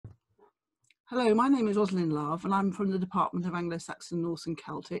Hello, my name is Rosalind Love and I'm from the Department of Anglo-Saxon, Norse and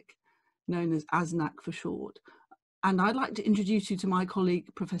Celtic, known as ASNAC for short. And I'd like to introduce you to my colleague,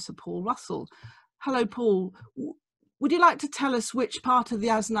 Professor Paul Russell. Hello, Paul. Would you like to tell us which part of the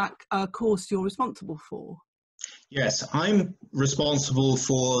ASNAC course you're responsible for? Yes, I'm responsible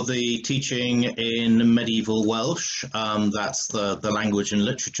for the teaching in Medieval Welsh. That's the language and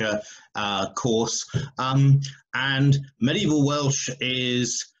literature course. And Medieval Welsh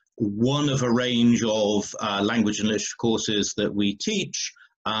is one of a range of language and literature courses that we teach.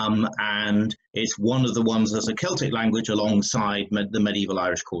 And it's one of the ones as a Celtic language alongside the Medieval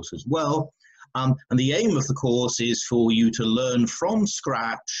Irish course as well. And the aim of the course is for you to learn from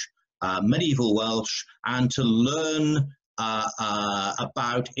scratch Medieval Welsh and to learn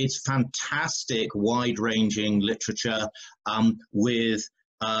about its fantastic wide-ranging literature with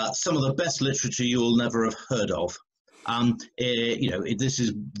some of the best literature you'll never have heard of. This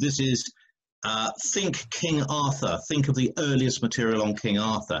is think King Arthur, think of the earliest material on King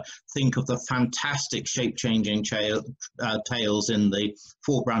Arthur, think of the fantastic shape-changing tales in the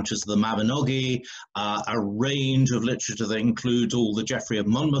Four Branches of the Mabinogi, a range of literature that includes all the Geoffrey of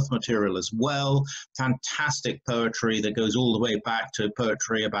Monmouth material as well, fantastic poetry that goes all the way back to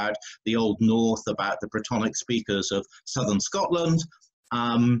poetry about the Old North, about the Brittonic speakers of southern Scotland,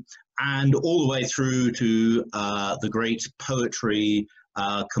 and all the way through to the great poetry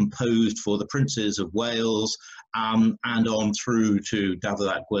composed for the princes of Wales, and on through to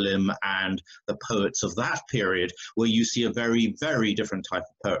Dafydd ap Gwilym and the poets of that period, where you see a very, very different type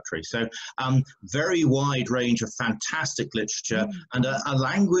of poetry. So very wide range of fantastic literature and a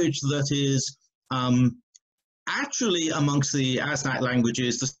language that is actually amongst the ASNAC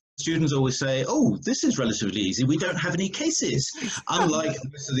languages, the students always say, oh, this is relatively easy. We don't have any cases, unlike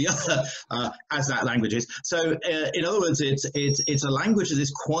most of the other ASNAC languages. So in other words, it's a language that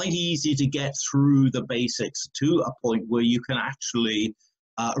is quite easy to get through the basics to a point where you can actually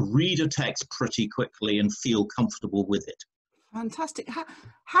read a text pretty quickly and feel comfortable with it. Fantastic.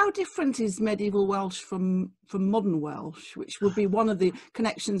 How different is Medieval Welsh from modern Welsh, which would be one of the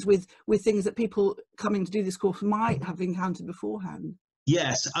connections with things that people coming to do this course might have encountered beforehand?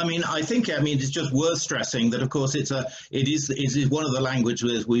 Yes, I think it's just worth stressing that, of course, it is one of the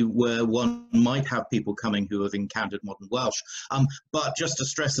languages where one might have people coming who have encountered modern Welsh. But just to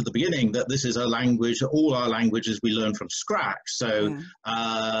stress at the beginning that this is a language, all our languages we learn from scratch. So,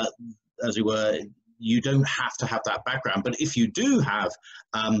 as it were, you don't have to have that background. But if you do have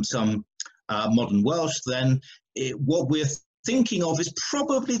some modern Welsh, then what we're thinking of is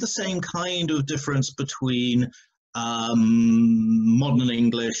probably the same kind of difference between modern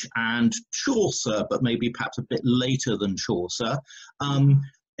English and Chaucer, but maybe perhaps a bit later than Chaucer.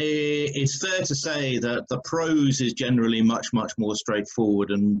 It's fair to say that the prose is generally much more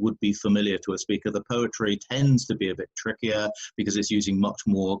straightforward and would be familiar to a speaker. The poetry tends to be a bit trickier because it's using much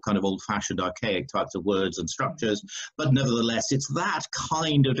more kind of old-fashioned archaic types of words and structures, but nevertheless it's that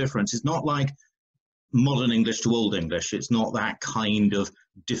kind of difference. It's not like modern English to old English. It's not that kind of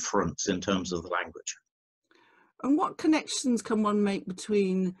difference in terms of the language. And what connections can one make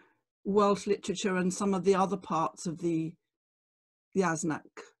between Welsh literature and some of the other parts of the ASNAC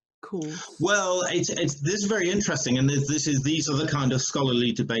course? Well, this is very interesting, and these are the kind of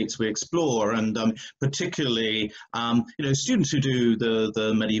scholarly debates we explore, and particularly, students who do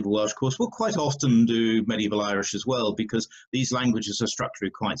the Medieval Welsh course will quite often do Medieval Irish as well, because these languages are structurally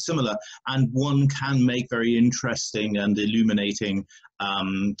quite similar, and one can make very interesting and illuminating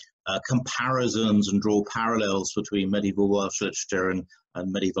comparisons and draw parallels between Medieval Welsh literature and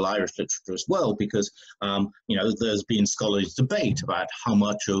Medieval Irish literature as well, because there's been scholarly debate about how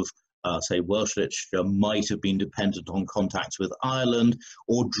much of say Welsh literature might have been dependent on contacts with Ireland,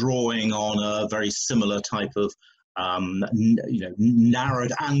 or drawing on a very similar type of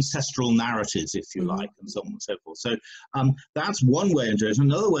ancestral narratives, if you like, and so on and so forth. So that's one way of doing it.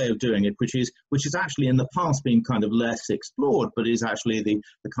 Another way of doing it, which is actually in the past been kind of less explored, but is actually the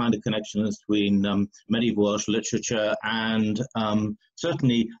kind of connections between medieval Welsh literature and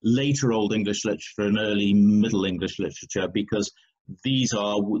certainly later Old English literature and early Middle English literature, because these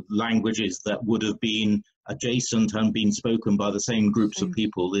are languages that would have been adjacent and been spoken by the same groups of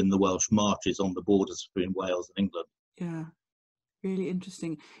people in the Welsh marches on the borders between Wales and England. Yeah, really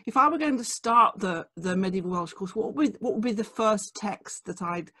interesting. If I were going to start the Medieval Welsh course, what would be the first text that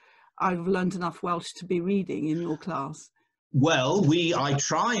I've learned enough Welsh to be reading in your class? Well, I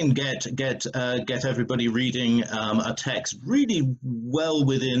try and get everybody reading a text really well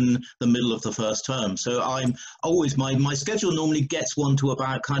within the middle of the first term. So I'm always my schedule normally gets one to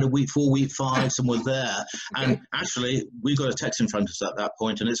about kind of week 4, week 5, somewhere there. Okay. And actually, we've got a text in front of us at that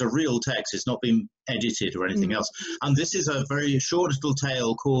point, and it's a real text. It's not been edited or anything else. And this is a very short little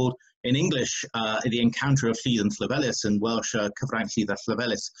tale called, in English, The Encounter of Llŷd and Llefelys, in Welsh, Cyfranc Llŷd a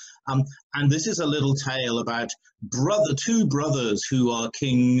Llefelys. And this is a little tale about two brothers who are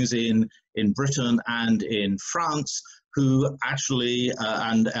kings in Britain and in France, who actually,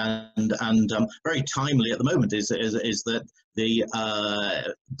 very timely at the moment, is that the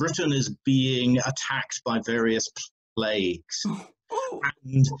Britain is being attacked by various plagues.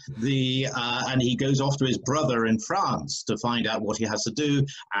 And he goes off to his brother in France to find out what he has to do,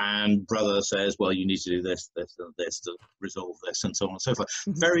 and brother says, well, you need to do this, this, and this to resolve this, and so on and so forth.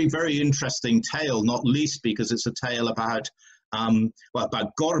 Very, very interesting tale, not least because it's a tale about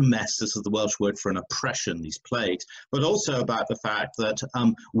about gormes, this is the Welsh word for an oppression, these plagues, but also about the fact that,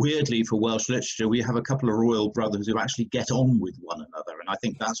 weirdly for Welsh literature, we have a couple of royal brothers who actually get on with one another. And I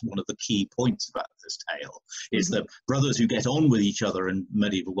think that's one of the key points about this tale, is that brothers who get on with each other in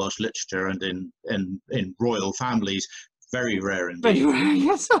medieval Welsh literature and in royal families, very rare indeed. Very rare,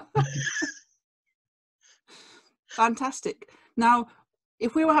 yes. Fantastic. Now,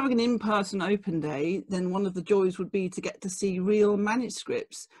 if we were having an in-person open day, then one of the joys would be to get to see real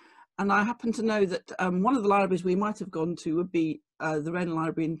manuscripts. And I happen to know that one of the libraries we might have gone to would be the Wren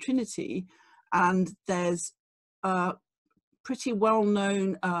Library in Trinity. And there's a pretty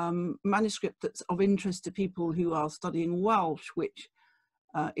well-known manuscript that's of interest to people who are studying Welsh, which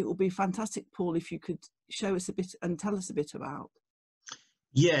it would be fantastic, Paul, if you could show us a bit and tell us a bit about.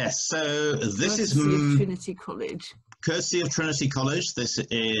 Yes, so this is Trinity College. Courtesy of Trinity College. This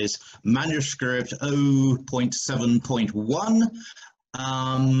is manuscript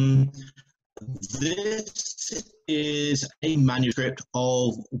 0.7.1. This is a manuscript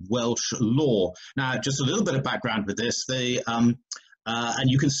of Welsh law. Now, just a little bit of background with this. And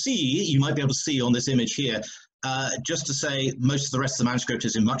you can see, you might be able to see on this image here, just to say most of the rest of the manuscript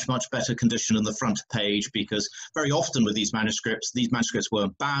is in much, much better condition than the front page, because very often with these manuscripts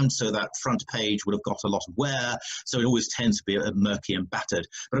weren't bound, so that front page would have got a lot of wear, so it always tends to be murky and battered.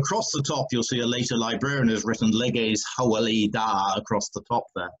 But across the top, you'll see a later librarian has written Leges Hywel Da across the top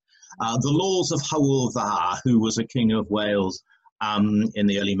there. The laws of Hywel Da, who was a king of Wales in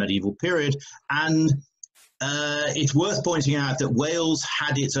the early medieval period. And it's worth pointing out that Wales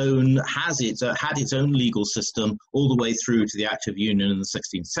had its own legal system all the way through to the Act of Union in the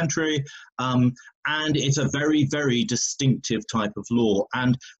 16th century, and it's a very, very distinctive type of law.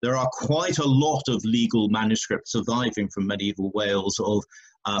 And there are quite a lot of legal manuscripts surviving from medieval Wales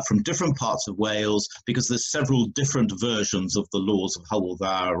from different parts of Wales, because there's several different versions of the laws of Hywel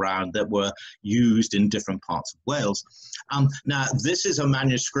Da around that were used in different parts of Wales. Now, this is a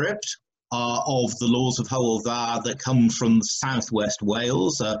manuscript of the laws of Hywel Da that come from southwest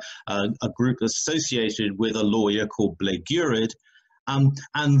Wales, a group associated with a lawyer called Blaegurid. And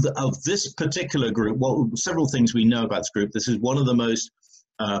of this particular group, well, several things we know about this group. This is one of the most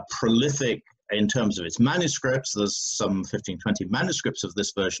prolific in terms of its manuscripts. There's some 15, 20 manuscripts of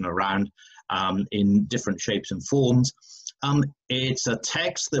this version around in different shapes and forms. It's a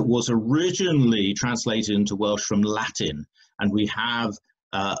text that was originally translated into Welsh from Latin, and we have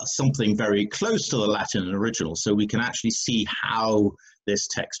something very close to the Latin original, so we can actually see how this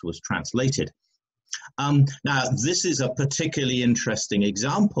text was translated. Now, this is a particularly interesting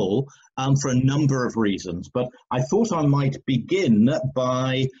example for a number of reasons, but I thought I might begin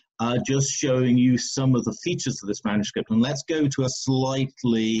by just showing you some of the features of this manuscript, and let's go to a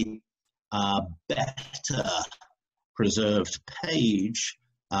slightly better preserved page.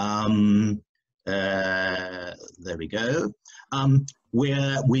 There we go.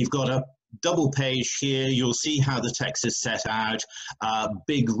 Where we've got a double page here. You'll see how the text is set out,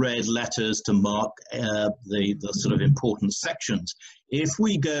 big red letters to mark the sort of important sections. If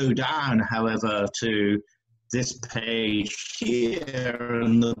we go down, however, to this page here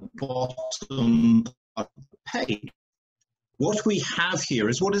in the bottom of the page, what we have here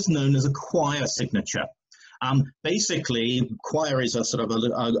is what is known as a quire signature. Basically, quire is a sort of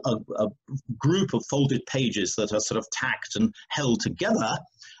a group of folded pages that are sort of tacked and held together.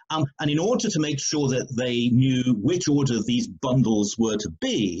 And in order to make sure that they knew which order these bundles were to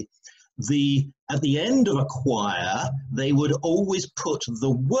be, at the end of a quire, they would always put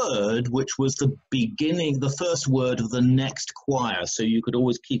the word which was the beginning, the first word of the next quire, so you could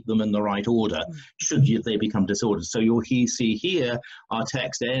always keep them in the right order should they become disordered. So you'll see here our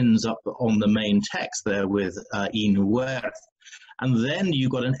text ends up on the main text there with un werth, and then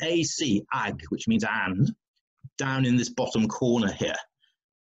you've got an ac, ag, which means and, down in this bottom corner here.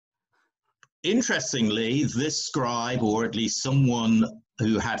 Interestingly, this scribe, or at least someone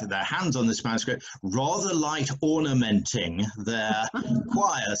who had their hands on this manuscript, rather liked ornamenting their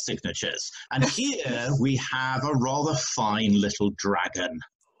quire signatures. And here we have a rather fine little dragon.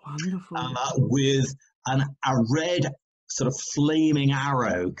 Wonderful. With a red sort of flaming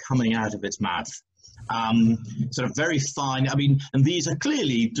arrow coming out of its mouth. Sort of very fine. I mean, and these are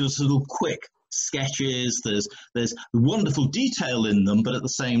clearly just little quick sketches. There's wonderful detail in them, but at the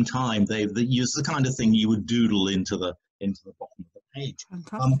same time, they use the kind of thing you would doodle into the bottom of the page.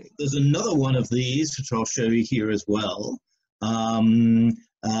 There's another one of these, which I'll show you here as well. 30.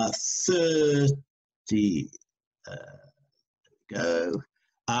 Go.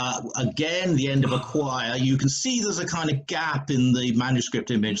 Again, the end of a quire. You can see there's a kind of gap in the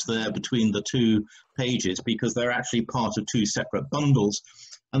manuscript image there between the two pages because they're actually part of two separate bundles.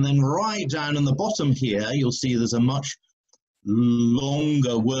 And then right down in the bottom here, you'll see there's a much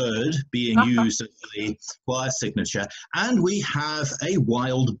longer word being used as the quire signature. And we have a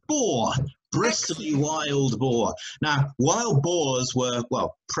wild boar, bristly wild boar. Now, wild boars were,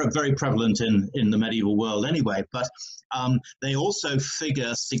 well, very prevalent in the medieval world anyway, but they also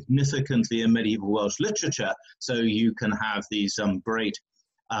figure significantly in medieval Welsh literature. So you can have these great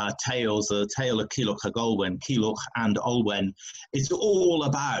tales, the tale of Cilwch ag Olwen, Cilwch and Olwen. It's all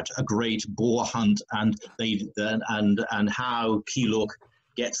about a great boar hunt and how Cilwch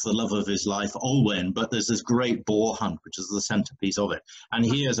gets the love of his life, Olwen, but there's this great boar hunt, which is the centerpiece of it. And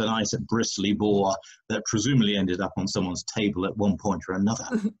here's a nice bristly boar that presumably ended up on someone's table at one point or another.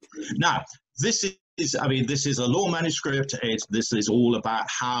 Now, this is a law manuscript. This is all about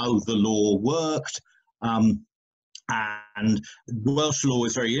how the law worked. And Welsh law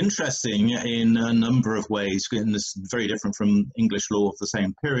is very interesting in a number of ways, and it's very different from English law of the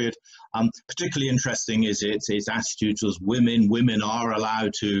same period. Particularly interesting is its attitude towards women. Women are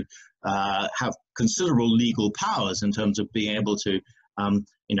allowed to have considerable legal powers in terms of being able to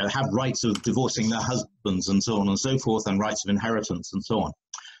have rights of divorcing their husbands and so on and so forth, and rights of inheritance and so on.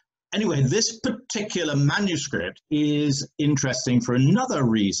 Anyway, this particular manuscript is interesting for another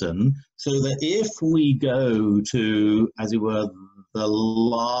reason, so that if we go to, as it were, the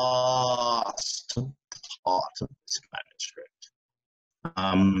last part of this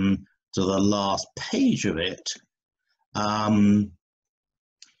manuscript, to the last page of it,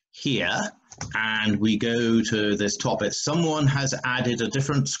 here, and we go to this topic, someone has added, a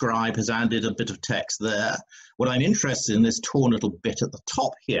different scribe has added a bit of text there. What I'm interested in, this torn little bit at the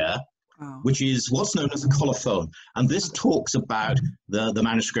top here, which is what's known as a colophon. And this talks about the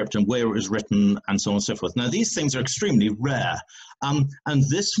manuscript and where it was written and so on and so forth. Now, these things are extremely rare. And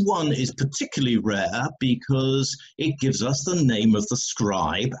this one is particularly rare because it gives us the name of the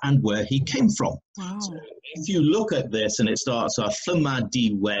scribe and where he came from. Wow. So if you look at this and it starts Llyma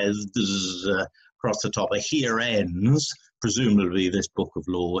diwedd across the top, here ends, presumably this book of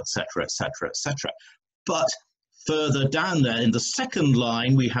law, etc., etc., etc. But further down there, in the second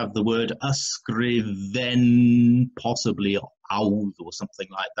line, we have the word ysgrifen, possibly awdd or something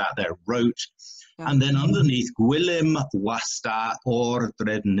like that, there, wrote. Yeah. And then underneath, Gwilym wasta o'r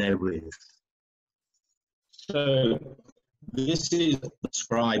Dref Newydd. So this is the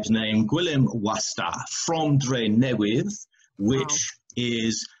scribe's name, Gwilym wasta, from Dref Newydd, which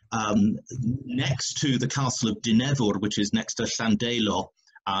is next to the castle of Dinefwr, which is next to Llandelo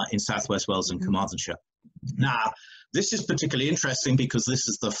in southwest Wales and Carmarthenshire. Now, this is particularly interesting because this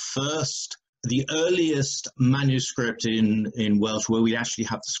is the earliest manuscript in Welsh where we actually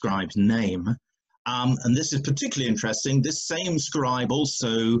have the scribe's name. And this is particularly interesting. This same scribe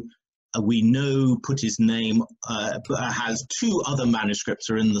also, we know, put his name, has two other manuscripts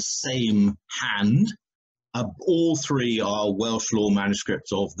are in the same hand. All three are Welsh law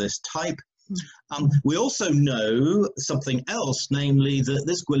manuscripts of this type. We also know something else, namely that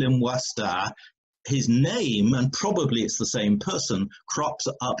this Gwilym wasta, his name, and probably it's the same person, crops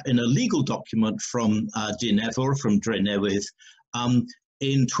up in a legal document from Dinefwr, from Dref Newydd,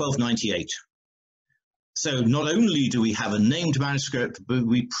 in 1298. So not only do we have a named manuscript, but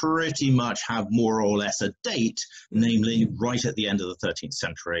we pretty much have more or less a date, namely right at the end of the 13th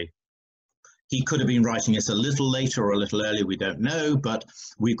century. He could have been writing it a little later or a little earlier, we don't know, but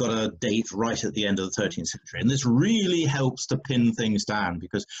we've got a date right at the end of the 13th century. And this really helps to pin things down,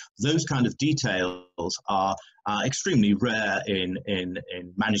 because those kind of details are extremely rare in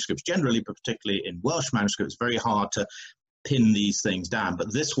manuscripts generally, but particularly in Welsh manuscripts. Very hard to pin these things down,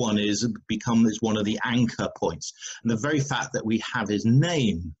 but this one is one of the anchor points. And the very fact that we have his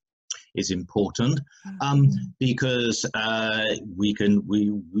name is important, because we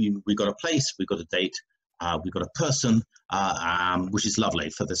got a place, we got a date, we got a person, which is lovely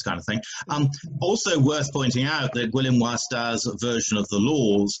for this kind of thing. Also worth pointing out that Gwilym Wasta's version of the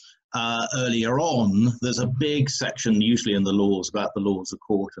laws, earlier on, there's a big section usually in the laws about the laws of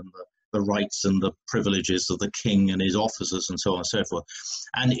court and the rights and the privileges of the king and his officers and so on and so forth.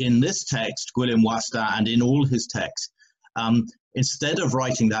 And in this text, Gwilym Wasta, and in all his texts, instead of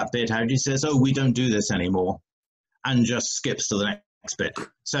writing that bit out, he says, oh, we don't do this anymore, and just skips to the next bit.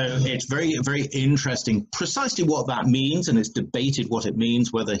 So it's very, very interesting precisely what that means, and it's debated what it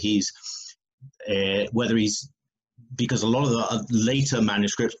means, whether he's because a lot of the later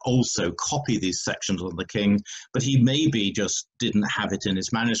manuscripts also copy these sections of the king, but he maybe just didn't have it in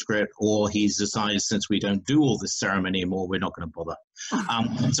his manuscript, or he's decided, since we don't do all this ceremony anymore, we're not going to bother.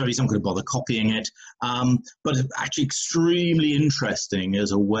 So he's not going to bother copying it. But it's actually extremely interesting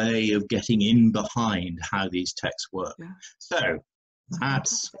as a way of getting in behind how these texts work. Yeah. So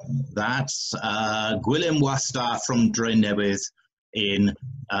that's Gwilym Wasta from Drenewydd in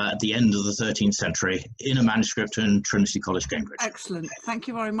the end of the 13th century in a manuscript in Trinity College, Cambridge. Excellent. Thank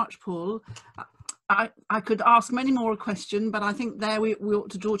you very much, Paul. I could ask many more questions, but I think there we ought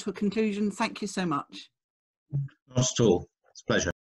to draw to a conclusion. Thank you so much. Not at all. It's a pleasure.